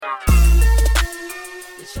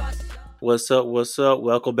What's up? What's up?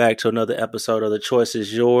 Welcome back to another episode of The Choice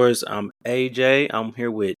is Yours. I'm AJ. I'm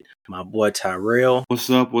here with my boy Tyrell. What's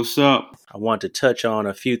up? What's up? I want to touch on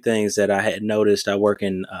a few things that I had noticed. I work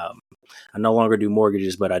in, I no longer do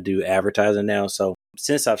mortgages, but I do advertising now. So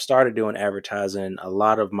since I've started doing advertising, a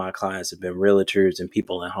lot of my clients have been realtors and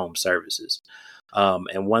people in home services.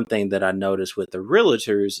 And one thing that I noticed with the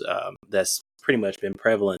realtors that's pretty much been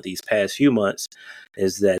prevalent these past few months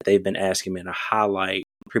is that they've been asking me to highlight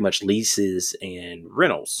pretty much leases and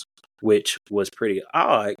rentals, which was pretty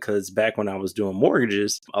odd because back when I was doing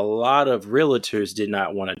mortgages, a lot of realtors did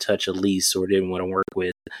not want to touch a lease or didn't want to work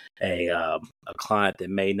with a client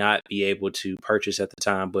that may not be able to purchase at the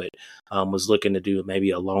time, but was looking to do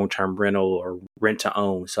maybe a long-term rental or rent to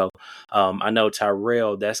own. So I know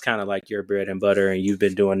Tyrell, that's kind of like your bread and butter, and you've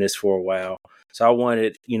been doing this for a while. So I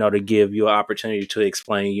wanted, to give you an opportunity to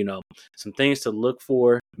explain, some things to look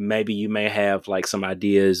for. Maybe you may have like some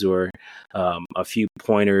ideas or a few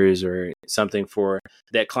pointers or something for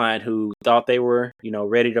that client who thought they were,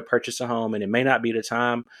 ready to purchase a home, and it may not be the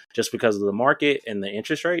time just because of the market and the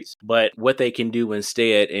interest rates, but what they can do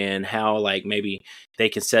instead and how like maybe they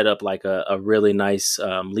can set up like a really nice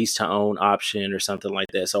lease to own option or something like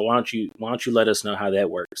that. So why don't you let us know how that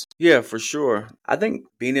works? Yeah, for sure. I think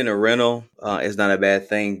being in a rental is not a bad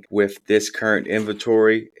thing with this current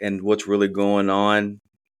inventory and what's really going on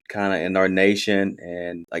kind of in our nation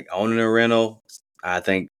and like owning a rental. I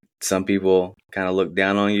think some people kind of look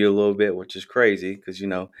down on you a little bit, which is crazy because,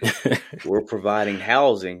 we're providing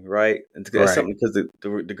housing, right? And that's Right. something because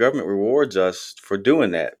the government rewards us for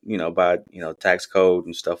doing that, by, tax code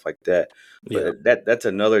and stuff like that. Yeah. But that's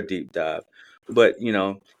another deep dive. But,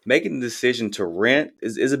 making the decision to rent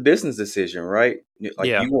is a business decision, right? Like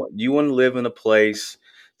Yeah. you want to live in a place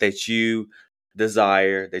that you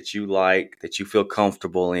desire, that you like, that you feel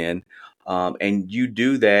comfortable in. And you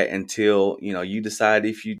do that until, you decide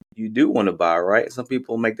if you do want to buy, right? Some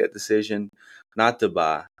people make that decision not to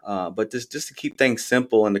buy. But just to keep things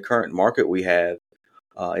simple in the current market we have,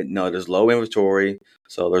 there's low inventory,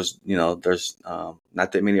 so there's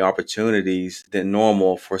not that many opportunities than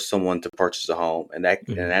normal for someone to purchase a home, and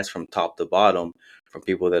that's from top to bottom, from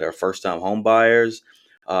people that are first time home buyers,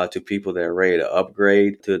 to people that are ready to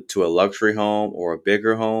upgrade to a luxury home or a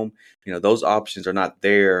bigger home. Those options are not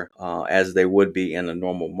there as they would be in a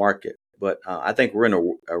normal market. But I think we're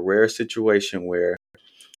in a rare situation where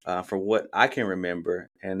from what I can remember,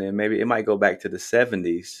 and then maybe it might go back to the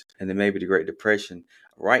 70s and then maybe the Great Depression.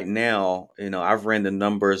 Right now, I've ran the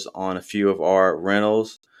numbers on a few of our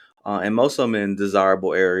rentals, and most of them in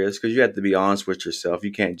desirable areas because you have to be honest with yourself.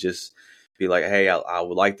 You can't just be like, hey, I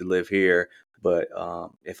would like to live here, but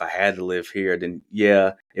if I had to live here, then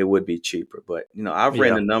yeah, it would be cheaper. But, I've ran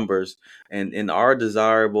Yeah. the numbers, and in our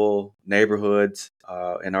desirable neighborhoods,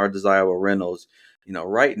 and our desirable rentals,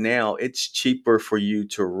 right now it's cheaper for you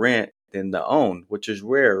to rent than to own, which is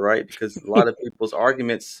rare, right? Because a lot of people's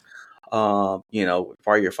arguments,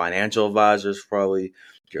 probably your financial advisors, probably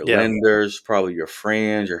your Yeah. lenders, probably your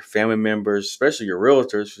friends, your family members, especially your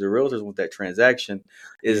realtors, because the realtors want that transaction,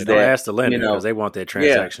 Yeah. is Don't that, ask the lender because they want that yeah,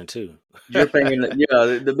 transaction too. you're paying,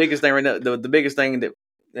 the biggest thing right now, the biggest thing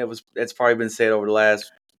that's probably been said over the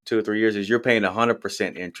last 2 or 3 years is you're paying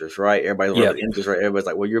 100% interest, right? Everybody's Yeah. about interest rate. Everybody's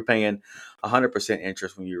like, well, you're paying 100%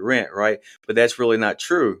 interest when you rent, right? But that's really not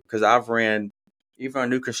true because I've ran even our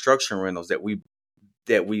new construction rentals that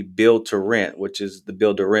we build to rent, which is the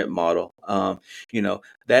build to rent model.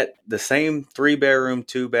 That the same 3 bedroom,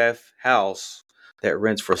 2 bath house that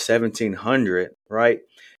rents for 1,700, right?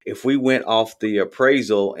 If we went off the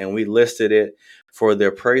appraisal and we listed it for the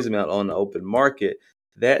appraisal amount on the open market,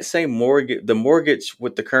 that same mortgage, the mortgage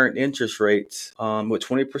with the current interest rates, with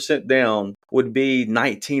 20% down, would be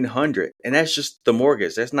 1,900, and that's just the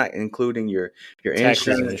mortgage. That's not including your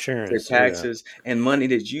Taxes and insurance, your insurance. Yeah. taxes, and money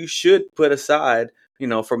that you should put aside,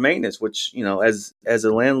 for maintenance. Which, as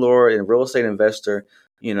a landlord and real estate investor,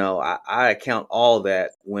 I account all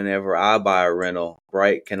that whenever I buy a rental.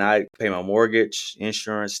 Right? Can I pay my mortgage,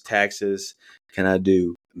 insurance, taxes? Can I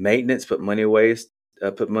do maintenance? Put money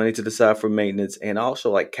to the side for maintenance, and also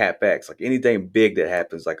like capex, like anything big that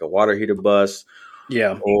happens, like a water heater bust,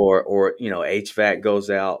 Yeah. or HVAC goes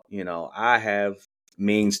out. I have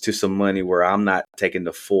means to some money where I'm not taking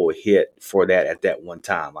the full hit for that at that one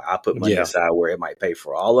time. Like I put money Yeah. aside where it might pay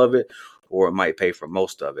for all of it, or it might pay for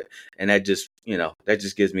most of it. And that just, that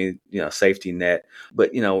just gives me, safety net.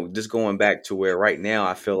 But, just going back to where right now,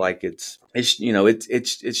 I feel like it's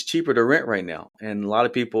cheaper to rent right now. And a lot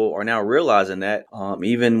of people are now realizing that,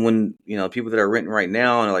 even when, people that are renting right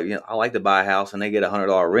now and are like, I like to buy a house, and they get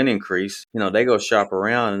 $100 rent increase, they go shop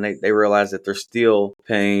around and they realize that they're still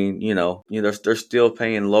paying, they're still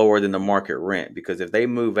paying lower than the market rent, because if they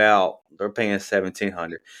move out, they're paying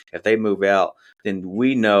 $1,700. If they move out, then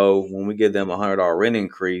we know when we give them $100 rent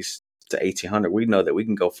increase to $1,800, we know that we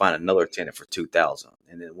can go find another tenant for $2,000.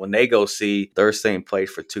 And then when they go see their same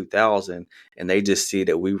place for $2,000, and they just see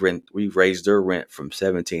that we raised their rent from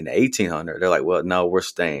 $1,700 to $1,800, they're like, well, no, we're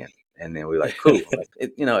staying. And then we're like, cool.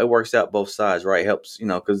 It works out both sides, right? Helps,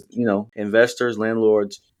 because, investors,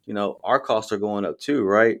 landlords, our costs are going up too,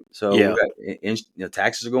 right? So we got,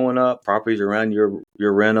 taxes are going up. Properties around your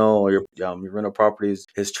rental or your rental properties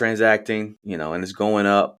is transacting, and it's going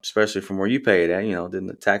up, especially from where you pay it at. Then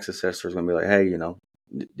the tax assessor is going to be like, hey,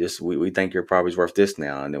 we think your property's worth this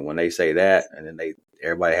now. And then when they say that, and then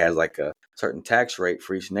everybody has like a certain tax rate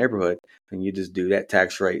for each neighborhood, and you just do that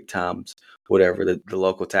tax rate times whatever the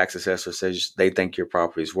local tax assessor says they think your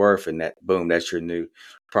property's worth, and that, boom, that's your new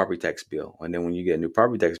property tax bill. And then when you get a new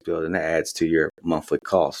property tax bill, then that adds to your monthly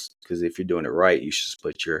costs. Because if you're doing it right, you should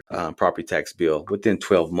split your property tax bill within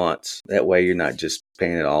 12 months. That way you're not just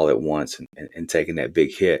paying it all at once and taking that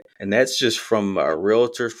big hit. And that's just from a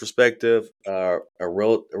realtor's perspective, a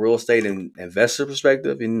real estate investor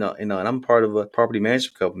perspective. And I'm part of a property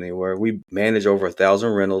management company where we manage over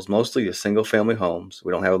 1,000 rentals, mostly the single family homes.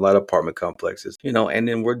 We don't have a lot of apartment complexes, and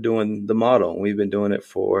then we're doing the model. We've been doing it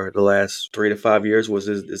for the last 3 to 5 years.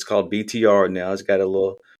 It's called BTR now. It's got a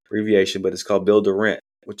little abbreviation, but it's called Build to Rent,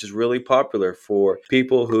 which is really popular for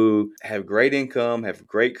people who have great income, have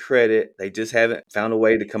great credit. They just haven't found a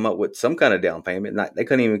way to come up with some kind of down payment. They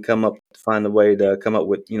couldn't even find a way to come up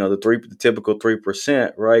with, the typical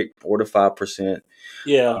 3%, right? 4 to 5%.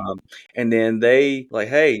 Yeah. And then they like,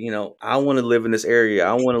 hey, I want to live in this area.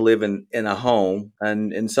 I want to live in a home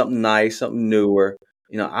and something nice, something newer.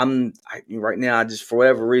 Right now, I just, for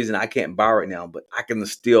whatever reason, I can't buy right now, but I can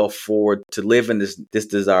still afford to live in this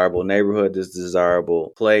desirable neighborhood, this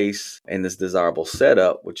desirable place, and this desirable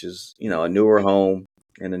setup, which is, a newer home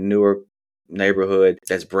in a newer neighborhood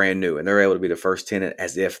that's brand new. And they're able to be the first tenant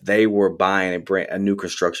as if they were buying a new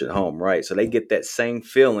construction home, right? So they get that same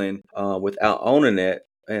feeling without owning it,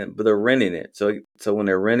 but they're renting it. So when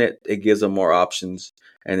they rent it, it gives them more options,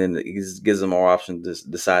 and then it gives them more options to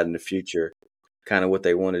decide in the future kind of what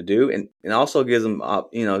they want to do, and also gives them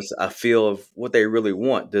a feel of what they really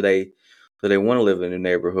want. Do they want to live in a new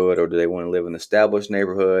neighborhood, or do they want to live in an established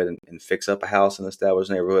neighborhood and fix up a house in an established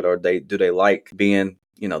neighborhood, or do they like being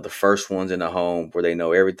the first ones in a home where they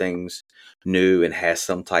know everything's new and has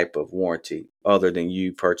some type of warranty other than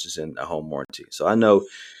you purchasing a home warranty. So I know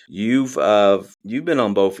you've been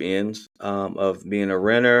on both ends of being a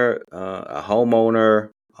renter, a homeowner.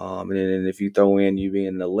 And then if you throw in you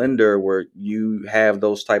being a lender, where you have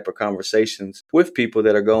those type of conversations with people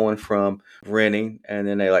that are going from renting, and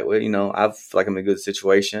then they like, well, I feel like I'm in a good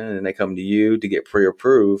situation, and they come to you to get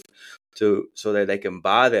pre-approved so that they can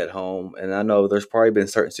buy that home. And I know there's probably been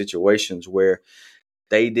certain situations where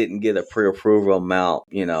they didn't get a pre-approval amount,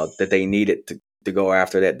 that they needed to go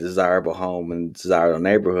after that desirable home and desirable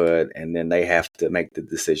neighborhood, and then they have to make the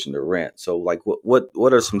decision to rent. So like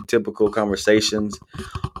what are some typical conversations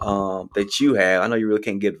that you have? I know you really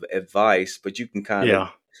can't give advice, but you can kind of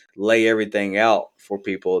lay everything out for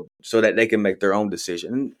people so that they can make their own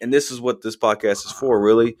decision. And this is what this podcast is for,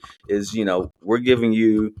 really, is, we're giving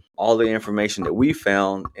you all the information that we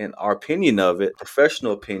found and our opinion of it,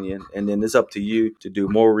 professional opinion, and then it's up to you to do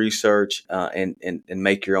more research and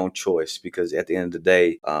make your own choice, because at the end of the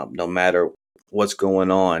day, no matter what's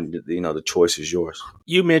going on, the choice is yours.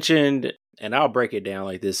 You mentioned, and I'll break it down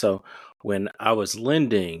like this. So when I was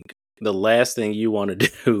lending, the last thing you want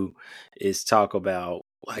to do is talk about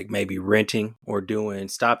like maybe renting or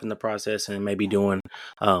stopping the process and maybe doing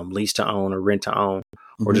lease to own or rent to own,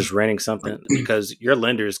 or just renting something, because your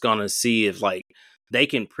lender is going to see if like they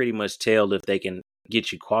can pretty much tell if they can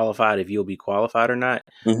get you qualified, if you'll be qualified or not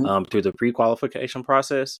through the pre-qualification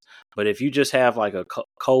process. But if you just have like a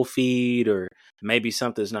cold feed, or maybe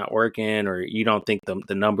something's not working, or you don't think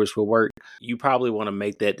the numbers will work, you probably want to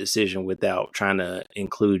make that decision without trying to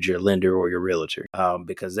include your lender or your realtor,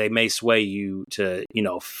 because they may sway you to,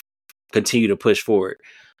 continue to push forward.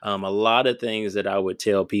 A lot of things that I would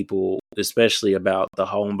tell people, especially about the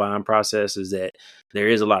home buying process, is that there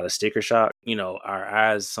is a lot of sticker shock. Our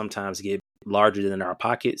eyes sometimes get larger than our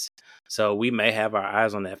pockets. So we may have our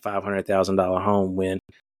eyes on that $500,000 home when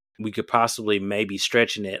we could possibly maybe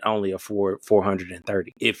stretching it only afford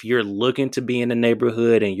 430. If you're looking to be in the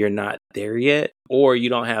neighborhood and you're not there yet, or you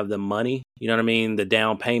don't have the money, you know what I mean, the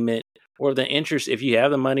down payment or the interest, if you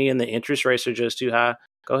have the money and the interest rates are just too high,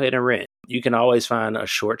 go ahead and rent. You can always find a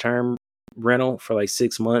short-term rental for like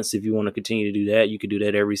 6 months. If you want to continue to do that, you could do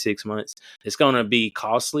that every 6 months. It's going to be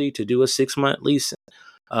costly to do a 6-month lease.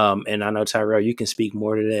 And I know, Tyrell, you can speak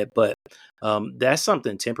more to that, but that's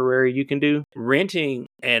something temporary you can do. Renting,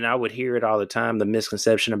 and I would hear it all the time, the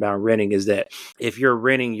misconception about renting is that if you're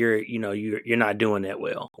renting, you're not doing that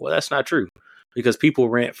well. Well, that's not true, because people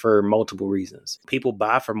rent for multiple reasons. People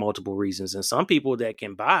buy for multiple reasons. And some people that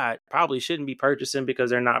can buy probably shouldn't be purchasing because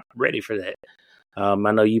they're not ready for that. I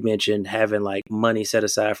know you mentioned having like money set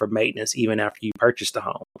aside for maintenance even after you purchase the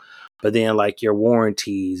home, but then like your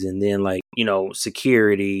warranties and then like,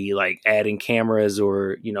 security, like adding cameras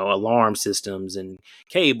or, alarm systems and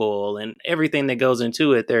cable and everything that goes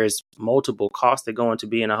into it. There's multiple costs that go into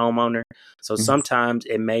being a homeowner. So sometimes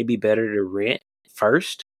it may be better to rent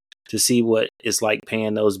first to see what it's like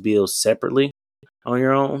paying those bills separately on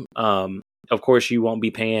your own. Of course, you won't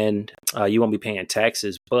be paying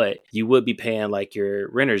taxes, but you would be paying like your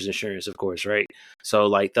renter's insurance, of course, right? So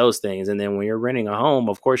like those things. And then when you're renting a home,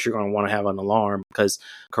 of course, you're going to want to have an alarm, because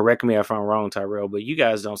correct me if I'm wrong, Tyrell, but you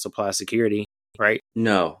guys don't supply security, right?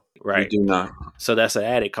 No, Right. we do not. So that's an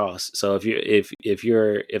added cost. So if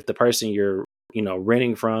the person you're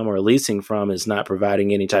renting from or leasing from is not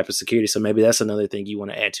providing any type of security, so maybe that's another thing you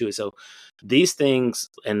want to add to it. So these things,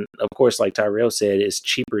 and of course, like Tyrell said, it's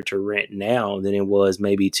cheaper to rent now than it was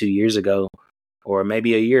maybe 2 years ago or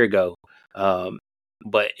maybe a year ago.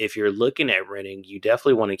 But if you're looking at renting, you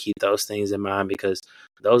definitely want to keep those things in mind, because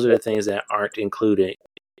those are the things that aren't included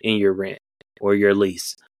in your rent or your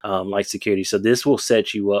lease, like security. So this will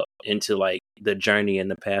set you up into like the journey and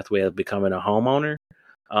the pathway of becoming a homeowner.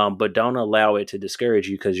 But don't allow it to discourage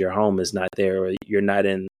you because your home is not there or you're not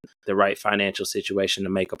in the right financial situation to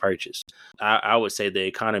make a purchase. I would say the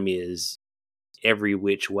economy is every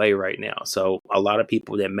which way right now. So a lot of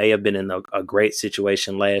people that may have been in a great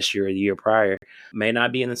situation last year or the year prior may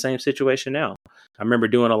not be in the same situation now. I remember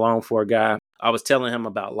doing a loan for a guy. I was telling him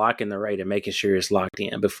about locking the rate and making sure it's locked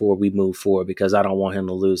in before we move forward, because I don't want him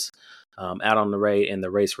to lose out on the rate, and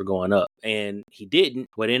the rates were going up. And he didn't.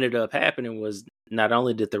 What ended up happening was not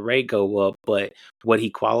only did the rate go up, but what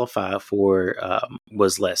he qualified for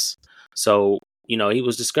was less. So, he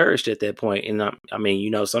was discouraged at that point. And I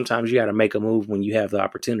mean, sometimes you got to make a move when you have the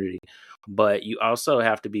opportunity. But you also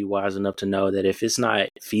have to be wise enough to know that if it's not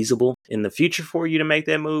feasible in the future for you to make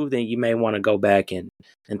that move, then you may want to go back and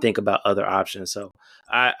think about other options. So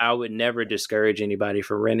I would never discourage anybody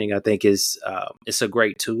from renting. I think it's a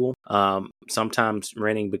great tool. Sometimes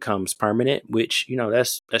renting becomes permanent, which,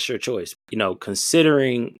 that's your choice.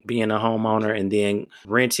 Considering being a homeowner and then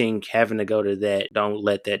renting, having to go to that, don't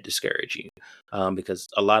let that discourage you. Because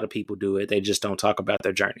a lot of people do it. They just don't talk about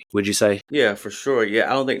their journey. Would you say? Yeah, for sure. Yeah,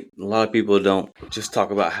 I don't think a lot of people don't just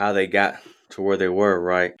talk about how they got to where they were,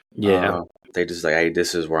 right? Yeah. They just like, hey,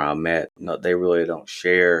 this is where I'm at. No, they really don't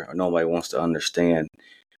share, or nobody wants to understand,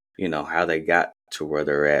 how they got to where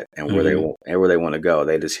they're at and where they want to go.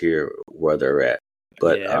 They just hear where they're at.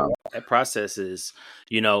 But yeah, that process is,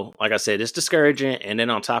 like I said, it's discouraging. And then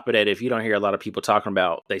on top of that, if you don't hear a lot of people talking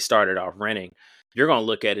about they started off renting, you're going to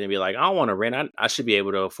look at it and be like, I don't want to rent. I should be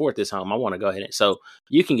able to afford this home. I want to go ahead. So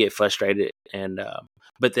you can get frustrated. And,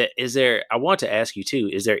 but I want to ask you too,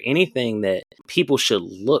 is there anything that people should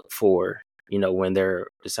look for, when they're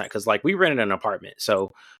deciding? Because like we rented an apartment.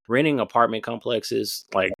 So renting apartment complexes,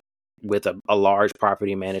 like with a large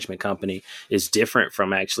property management company, is different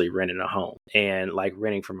from actually renting a home and like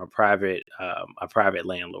renting from a private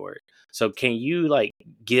landlord. So can you like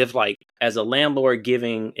give, like, as a landlord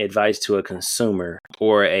giving advice to a consumer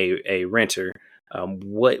or a renter,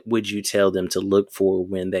 what would you tell them to look for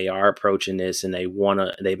when they are approaching this and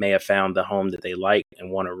they may have found the home that they like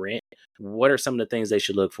and want to rent? What are some of the things they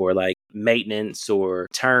should look for, like maintenance or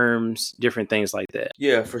terms, different things like that?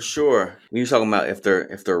 yeah, for sure. You're talking about if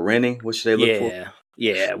they're renting, what should they look for?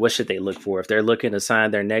 Yeah. What should they look for if they're looking to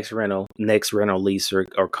sign their next rental lease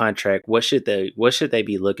or contract? What should they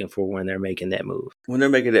be looking for when they're making that move? When they're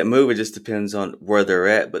making that move, it just depends on where they're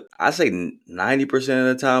at. But I say 90% of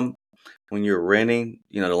the time, when you're renting,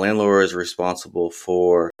 the landlord is responsible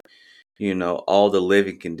for, all the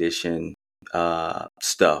living condition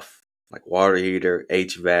stuff, like water heater,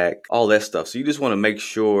 HVAC, all that stuff. So you just want to make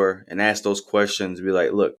sure and ask those questions. Be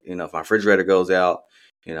like, look, if my refrigerator goes out,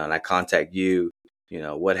 and I contact you,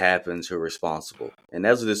 what happens? Who's responsible? And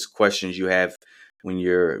those are just questions you have when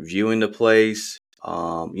you're viewing the place.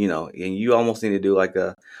 And you almost need to do like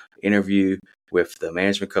interview with the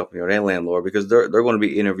management company or that landlord, because they're going to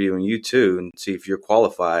be interviewing you too and see if you're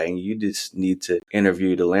qualified. And you just need to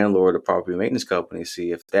interview the landlord or property maintenance company,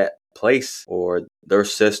 see if that place or their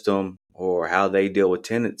system or how they deal with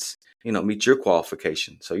tenants, meet your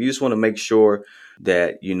qualification. So you just want to make sure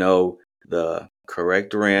that you know the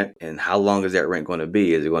correct rent and how long is that rent going to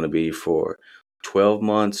be. Is it going to be for 12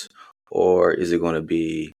 months? Or is it going to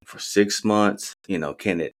be for 6 months?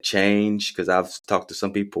 Can it change? Because I've talked to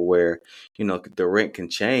some people where, the rent can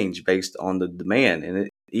change based on the demand. And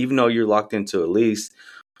even though you're locked into a lease,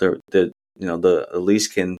 the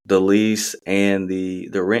lease and the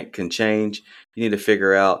rent can change. You need to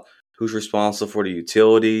figure out who's responsible for the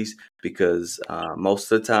utilities, because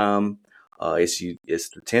most of the time it's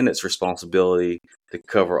the tenant's responsibility to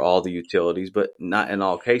cover all the utilities, but not in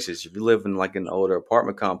all cases. If you live in like an older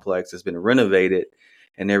apartment complex that's been renovated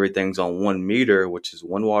and everything's on one meter, which is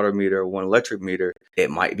one water meter, one electric meter, it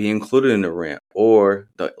might be included in the rent. Or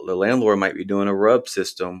the landlord might be doing a rub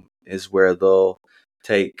system, is where they'll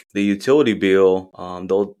take the utility bill,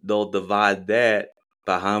 they'll divide that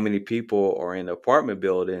by how many people are in the apartment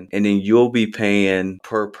building, and then you'll be paying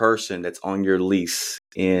per person that's on your lease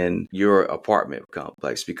in your apartment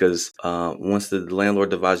complex. Because once the landlord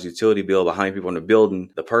divides the utility bill by how many people in the building,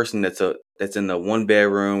 the person that's in the one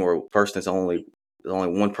bedroom or person that's only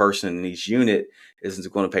one person in each unit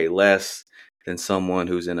isn't going to pay less than someone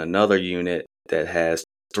who's in another unit that has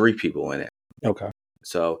 3 people in it. Okay.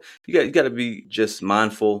 So you got to be just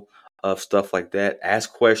mindful of stuff like that.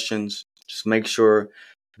 Ask questions. Just make sure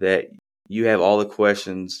that you have all the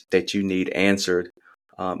questions that you need answered,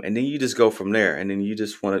 and then you just go from there. And then you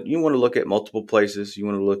just want to look at multiple places. You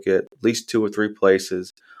want to look at least 2 or 3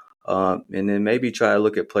 places, and then maybe try to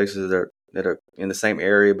look at places that are in the same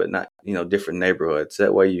area but not different neighborhoods.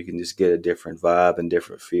 That way you can just get a different vibe and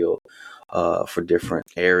different feel for different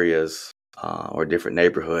areas or different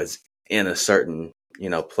neighborhoods in a certain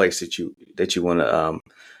place that you want to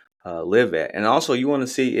live at. And also you want to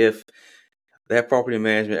see if that property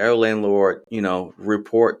management or landlord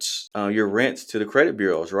reports your rents to the credit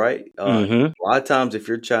bureaus, right? Mm-hmm. A lot of times if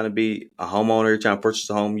you're trying to be a homeowner, you're trying to purchase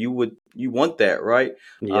a home, you want that, right?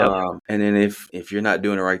 Yep. And then if you're not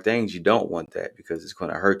doing the right things, you don't want that, because it's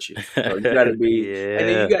going to hurt you. So you got to be, and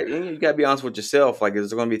then Yeah. you got to be honest with yourself. Like, is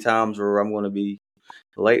there going to be times where I'm going to be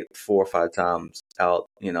late 4 or 5 times out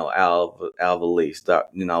of a lease? Do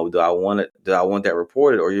I want it? Do I want that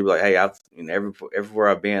reported? Or you be like, hey, I've everywhere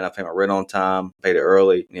I've been, I pay my rent on time, paid it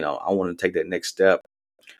early. I want to take that next step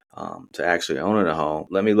to actually owning a home.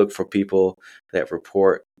 Let me look for people that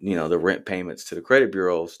report the rent payments to the credit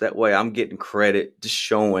bureaus. That way I'm getting credit, just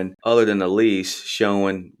showing, other than the lease,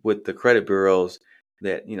 showing with the credit bureaus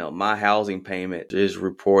that my housing payment is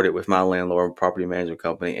reported with my landlord and property management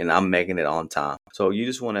company, and I'm making it on time. So you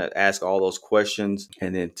just want to ask all those questions,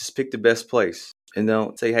 and then just pick the best place. And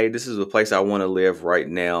don't say, hey, this is the place I want to live right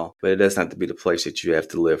now, but it doesn't have to be the place that you have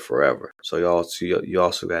to live forever. So you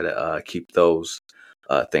also got to keep those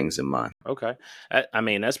things in mind. Okay. I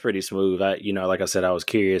mean, that's pretty smooth. Like I said, I was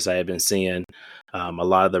curious. I had been seeing a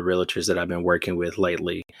lot of the realtors that I've been working with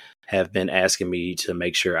lately have been asking me to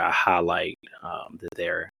make sure I highlight that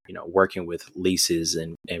they're, working with leases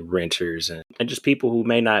and renters and just people who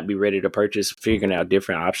may not be ready to purchase, figuring out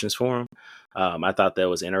different options for them. I thought that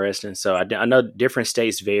was interesting. So I know different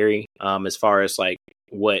states vary as far as like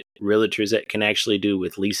what realtors that can actually do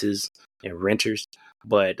with leases and renters.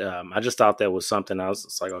 But I just thought that was something. I was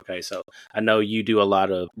just like, okay, so I know you do a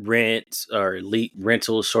lot of rents or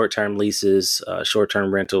rentals, short-term leases,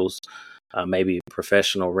 short-term rentals, maybe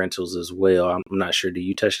professional rentals as well. I'm not sure. Do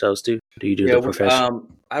you touch those too? Do you do Yeah, the professional?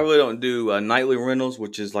 I really don't do nightly rentals,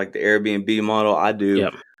 which is like the Airbnb model. I do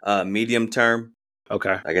Yep. medium term.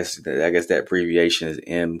 Okay. I guess that abbreviation is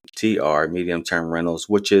MTR, medium term rentals,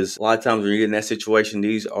 which is a lot of times when you get in that situation,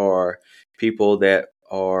 these are people that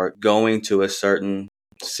are going to a certain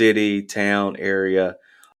city, town, area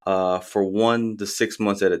for 1 to 6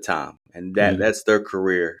 months at a time. And that's their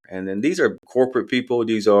career. And then these are corporate people.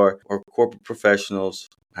 These are or corporate professionals.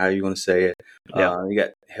 How are you going to say it? Yep. You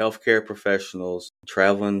got healthcare professionals,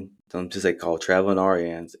 traveling, just they call traveling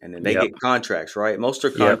RNs, and then they Yep. get contracts, right? Most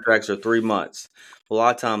of their Yep. contracts are 3 months. A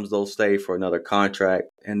lot of times they'll stay for another contract.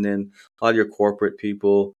 And then a lot of your corporate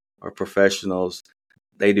people or professionals,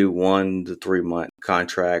 they do 1 to 3 month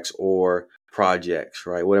contracts or projects,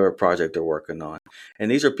 right? Whatever project they're working on. And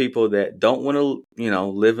these are people that don't want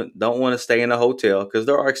to, don't want to stay in a hotel, because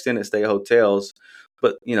there are extended stay hotels,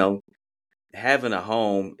 but having a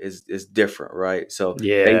home is different, right? So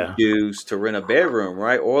they Yeah. choose to rent a bedroom,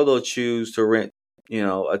 right? Or they'll choose to rent,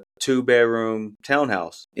 a 2-bedroom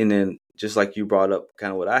townhouse, and then just like you brought up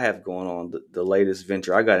kind of what I have going on, the latest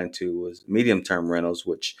venture I got into was medium term rentals,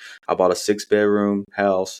 which I bought a 6-bedroom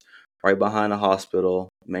house right behind the hospital,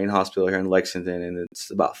 main hospital here in Lexington, and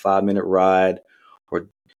it's about 5-minute ride, or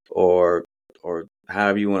or or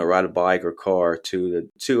however you want to ride a bike or car to the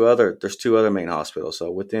there's 2 other main hospitals.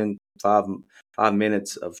 So within 5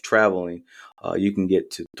 minutes of traveling, you can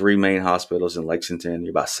get to 3 main hospitals in Lexington.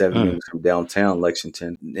 You're about 7 minutes from downtown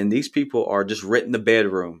Lexington, and these people are just renting the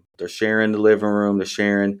bedroom. They're sharing the living room. They're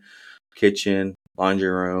sharing kitchen, laundry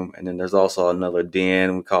room, and then there's also another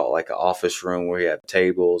den. We call it like an office room where you have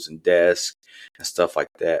tables and desks and stuff like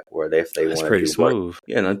that. Where if they That's want to pretty do work, smooth.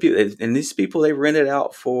 and these people they rent it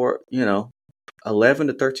out for $1,100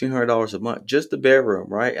 to $1,300 a month, just the bedroom,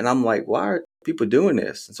 right? And I'm like, why are people doing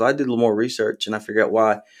this? And so I did a little more research, and I figured out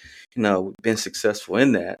why we've been successful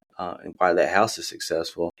in that, and why that house is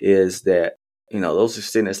successful is that those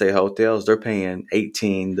extended stay hotels, they're paying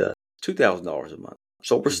 $1,800 to $2,000 a month.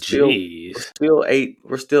 So we're still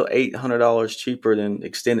 $800 cheaper than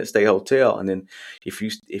extended stay hotel. And then if you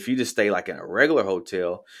just stay like in a regular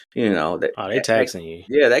hotel, they taxing you.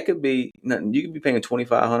 Yeah, that could be nothing. You could be paying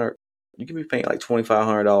 $2,500. You can be paying like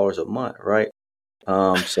 $2,500 a month, right?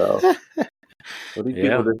 So these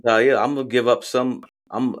people decide, I'm gonna give up some.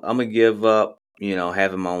 I'm gonna give up,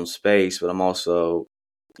 having my own space, but I'm also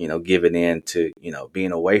giving in to,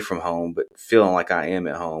 being away from home, but feeling like I am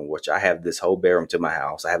at home, which I have this whole bedroom to my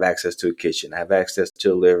house. I have access to a kitchen. I have access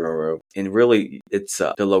to a living room. And really, it's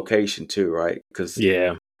the location too, right? Because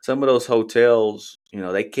some of those hotels,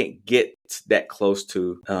 they can't get that close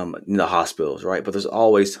to the hospitals, right? But there's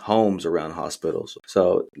always homes around hospitals.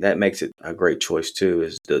 So that makes it a great choice too,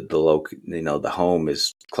 is the home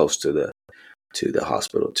is close to the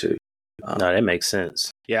hospital too. No, that makes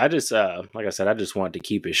sense. Yeah, I just like I said, I just wanted to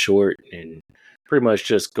keep it short and pretty much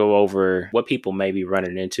just go over what people may be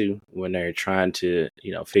running into when they're trying to,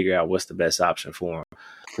 figure out what's the best option for them.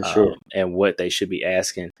 For sure. And what they should be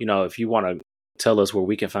asking. If you want to tell us where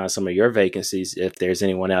we can find some of your vacancies, if there's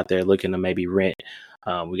anyone out there looking to maybe rent,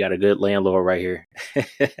 we got a good landlord right here.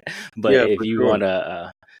 But if you want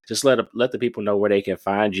to just let the people know where they can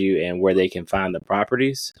find you and where they can find the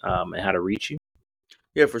properties, and how to reach you.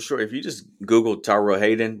 Yeah, for sure. If you just Google Tyrell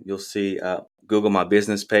Hayden, you'll see Google my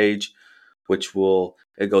business page, which will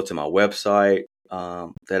go to my website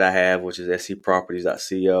that I have, which is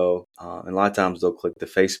scproperties.co. And a lot of times they'll click the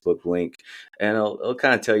Facebook link, and it'll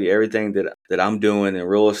kind of tell you everything that I'm doing in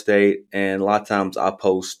real estate. And a lot of times I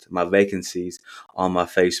post my vacancies on my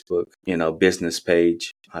Facebook, business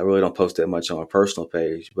page. I really don't post that much on my personal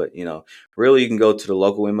page, but really you can go to the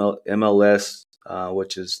local MLS.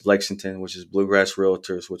 Which is Lexington, which is Bluegrass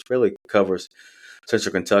Realtors, which really covers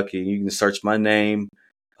Central Kentucky. You can search my name,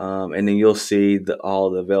 and then you'll see all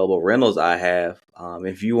the available rentals I have.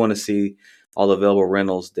 If you want to see all the available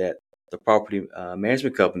rentals that the property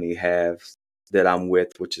management company has that I'm with,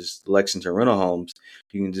 which is Lexington Rental Homes,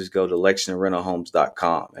 you can just go to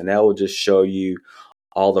LexingtonRentalHomes.com, and that will just show you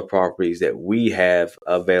all the properties that we have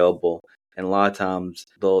available. And a lot of times,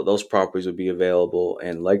 those properties will be available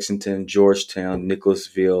in Lexington, Georgetown,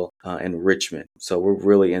 Nicholasville, and Richmond. So we're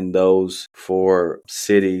really in those 4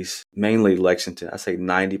 cities, mainly Lexington. I say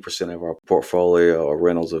 90% of our portfolio or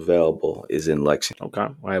rentals available is in Lexington. Okay,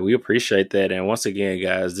 all right, we appreciate that. And once again,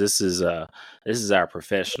 guys, this is our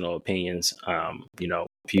professional opinions.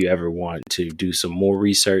 If you ever want to do some more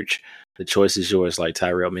research, the choice is yours, like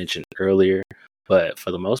Tyrell mentioned earlier. But for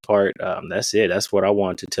the most part, that's it. That's what I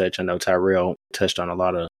wanted to touch. I know Tyrell touched on a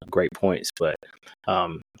lot of great points, but if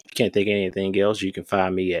you can't think of anything else, you can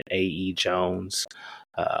find me at AE Jones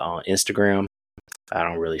on Instagram. I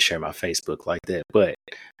don't really share my Facebook like that. But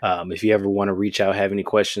if you ever want to reach out, have any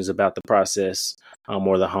questions about the process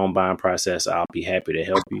or the home buying process, I'll be happy to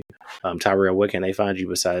help you. Tyrell, where can they find you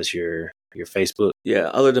besides your Facebook? Yeah,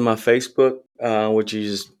 other than my Facebook, which you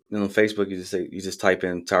just Facebook, you just type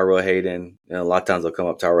in Tyrell Hayden, and a lot of times they'll come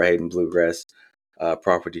up Tyrell Hayden Bluegrass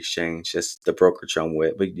Property Exchange. That's the brokerage I'm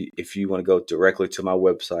with. But if you want to go directly to my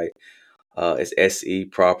website, it's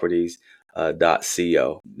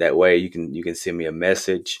seproperties.co. That way you can send me a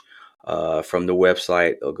message from the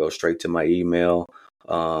website. It'll go straight to my email.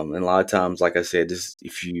 And a lot of times, like I said,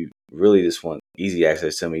 if you really just want easy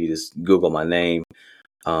access to me, you just Google my name,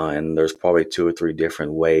 and there's probably 2 or 3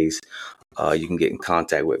 different ways you can get in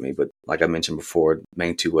contact with me. But like I mentioned before, the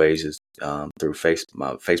main 2 ways is through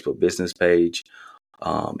my Facebook business page,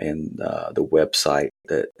 and the website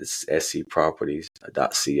that is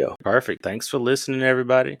scproperties.co. Perfect. Thanks for listening,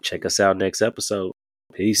 everybody. Check us out next episode.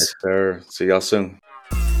 Peace. Yes, sir. See y'all soon.